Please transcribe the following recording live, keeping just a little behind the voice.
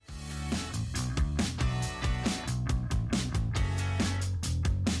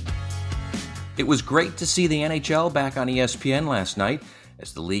It was great to see the NHL back on ESPN last night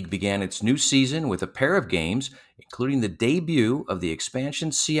as the league began its new season with a pair of games, including the debut of the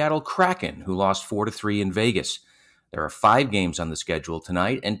expansion Seattle Kraken, who lost 4-3 in Vegas. There are 5 games on the schedule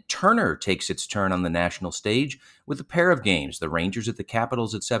tonight, and Turner takes its turn on the national stage with a pair of games, the Rangers at the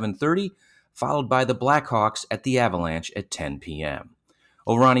Capitals at 7:30, followed by the Blackhawks at the Avalanche at 10 p.m.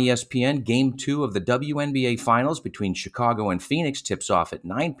 Over on ESPN, Game 2 of the WNBA Finals between Chicago and Phoenix tips off at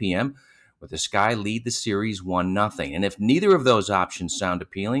 9 p.m., where the Sky lead the series 1-0. And if neither of those options sound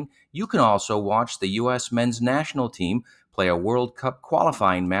appealing, you can also watch the U.S. men's national team play a World Cup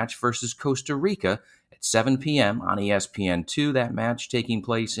qualifying match versus Costa Rica at 7 p.m. on ESPN2, that match taking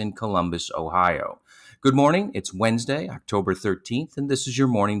place in Columbus, Ohio. Good morning. It's Wednesday, October 13th, and this is your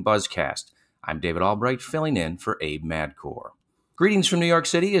Morning Buzzcast. I'm David Albright, filling in for Abe Madcore. Greetings from New York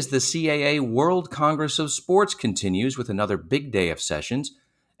City as the CAA World Congress of Sports continues with another big day of sessions.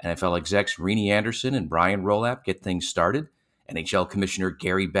 NFL execs Renee Anderson and Brian Rolapp get things started. NHL Commissioner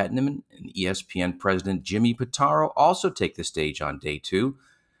Gary Bettman and ESPN President Jimmy Pitaro also take the stage on day 2.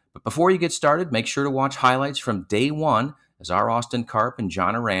 But before you get started, make sure to watch highlights from day 1 as our Austin Karp and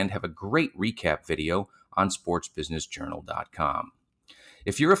John Arand have a great recap video on sportsbusinessjournal.com.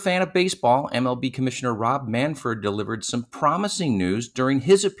 If you're a fan of baseball, MLB Commissioner Rob Manfred delivered some promising news during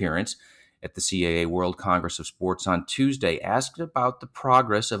his appearance at the CAA World Congress of Sports on Tuesday. Asked about the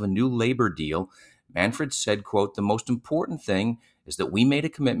progress of a new labor deal, Manfred said, quote, "The most important thing is that we made a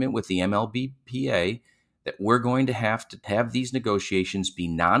commitment with the MLBPA that we're going to have these negotiations be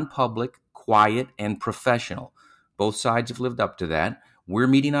non-public, quiet, and professional. Both sides have lived up to that. We're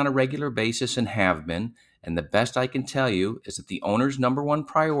meeting on a regular basis and have been, and the best I can tell you is that the owner's number one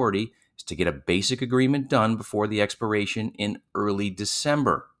priority is to get a basic agreement done before the expiration in early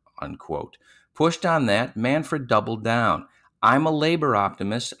December." Unquote. Pushed on that, Manfred doubled down. "I'm a labor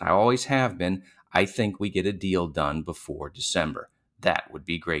optimist. I always have been. I think we get a deal done before December." That would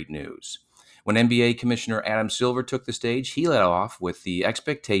be great news. When NBA Commissioner Adam Silver took the stage, he led off with the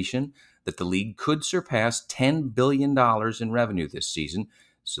expectation that the league could surpass $10 billion in revenue this season.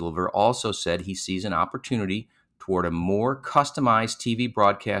 Silver also said he sees an opportunity toward a more customized TV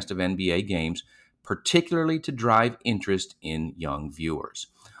broadcast of NBA games, particularly to drive interest in young viewers.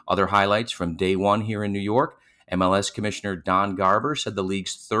 Other highlights from day 1 here in New York, MLS Commissioner Don Garber said the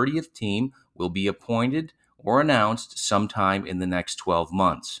league's 30th team will be appointed or announced sometime in the next 12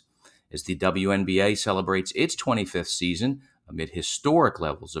 months. As the WNBA celebrates its 25th season, amid historic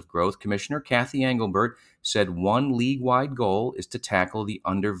levels of growth, Commissioner Kathy Engelbert said one league-wide goal is to tackle the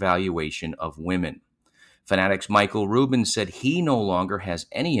undervaluation of women. Fanatics' Michael Rubin said he no longer has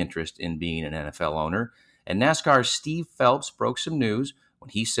any interest in being an NFL owner, and NASCAR's Steve Phelps broke some news when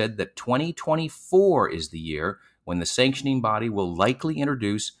he said that 2024 is the year when the sanctioning body will likely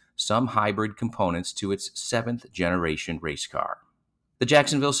introduce some hybrid components to its 7th-generation race car. The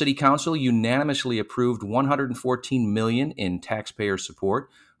Jacksonville City Council unanimously approved $114 million in taxpayer support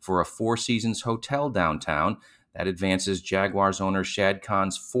for a Four Seasons hotel downtown. That advances Jaguars owner Shad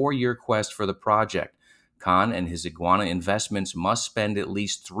Khan's 4-year quest for the project. Khan and his Iguana Investments must spend at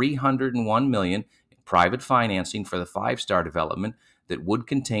least $301 million in private financing for the 5-star development that would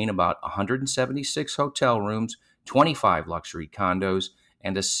contain about 176 hotel rooms, 25 luxury condos,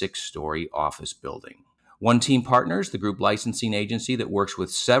 and a 6-story office building. One Team Partners, the group licensing agency that works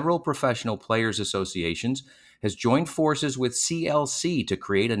with several professional players associations, has joined forces with CLC to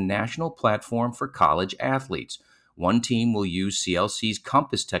create a national platform for college athletes. One Team will use CLC's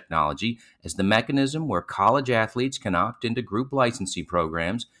Compass technology as the mechanism where college athletes can opt into group licensing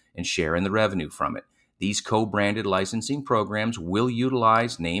programs and share in the revenue from it. These co-branded licensing programs will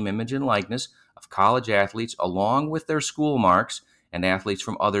utilize name, image, and likeness of college athletes along with their school marks and athletes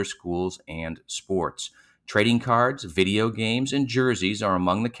from other schools and sports. Trading cards, video games, and jerseys are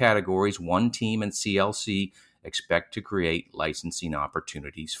among the categories One Team and CLC expect to create licensing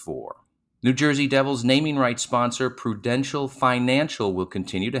opportunities for. New Jersey Devils naming rights sponsor Prudential Financial will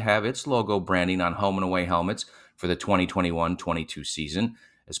continue to have its logo branding on home and away helmets for the 2021-22 season.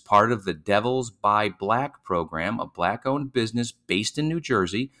 As part of the Devils Buy Black program, a black-owned business based in New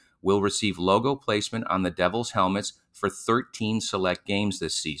Jersey will receive logo placement on the Devils helmets for 13 select games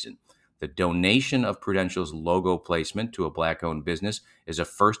this season. The donation of Prudential's logo placement to a black-owned business is a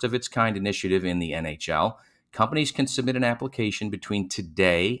first-of-its-kind initiative in the NHL. Companies can submit an application between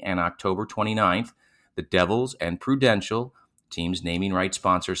today and October 29th. The Devils and Prudential, team's naming rights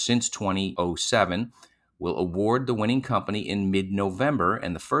sponsor since 2007, will award the winning company in mid-November,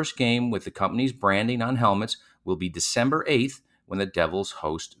 and the first game with the company's branding on helmets will be December 8th when the Devils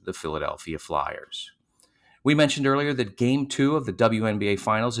host the Philadelphia Flyers. We mentioned earlier that Game 2 of the WNBA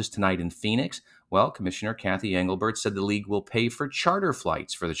Finals is tonight in Phoenix. Well, Commissioner Kathy Engelbert said the league will pay for charter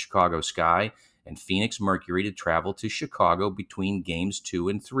flights for the Chicago Sky and Phoenix Mercury to travel to Chicago between Games 2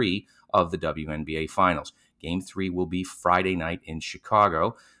 and 3 of the WNBA Finals. Game 3 will be Friday night in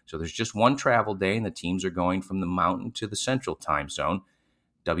Chicago. So there's just one travel day, and the teams are going from the Mountain to the Central time zone.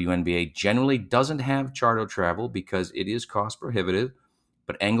 WNBA generally doesn't have charter travel because it is cost prohibitive,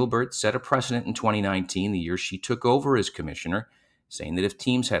 but Engelbert set a precedent in 2019, the year she took over as commissioner, saying that if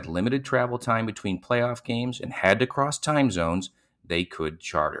teams had limited travel time between playoff games and had to cross time zones, they could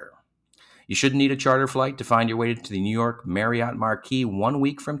charter. You shouldn't need a charter flight to find your way to the New York Marriott Marquis 1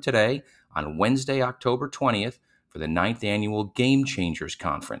 week from today on Wednesday, October 20th for the 9th annual Game Changers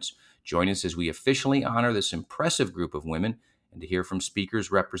Conference. Join us as we officially honor this impressive group of women and to hear from speakers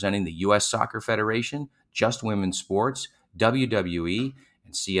representing the U.S. Soccer Federation, Just Women's Sports, WWE,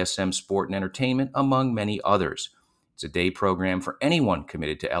 and CSM Sport and Entertainment, among many others. It's a day program for anyone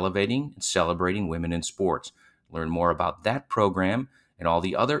committed to elevating and celebrating women in sports. Learn more about that program and all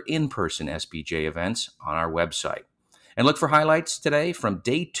the other in-person SBJ events on our website. And look for highlights today from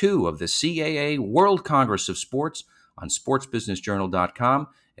Day 2 of the CAA World Congress of Sports on sportsbusinessjournal.com,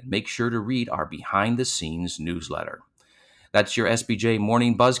 and make sure to read our behind-the-scenes newsletter. That's your SBJ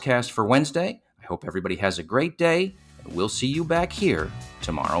Morning Buzzcast for Wednesday. I hope everybody has a great day, and we'll see you back here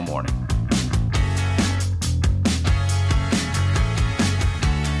tomorrow morning.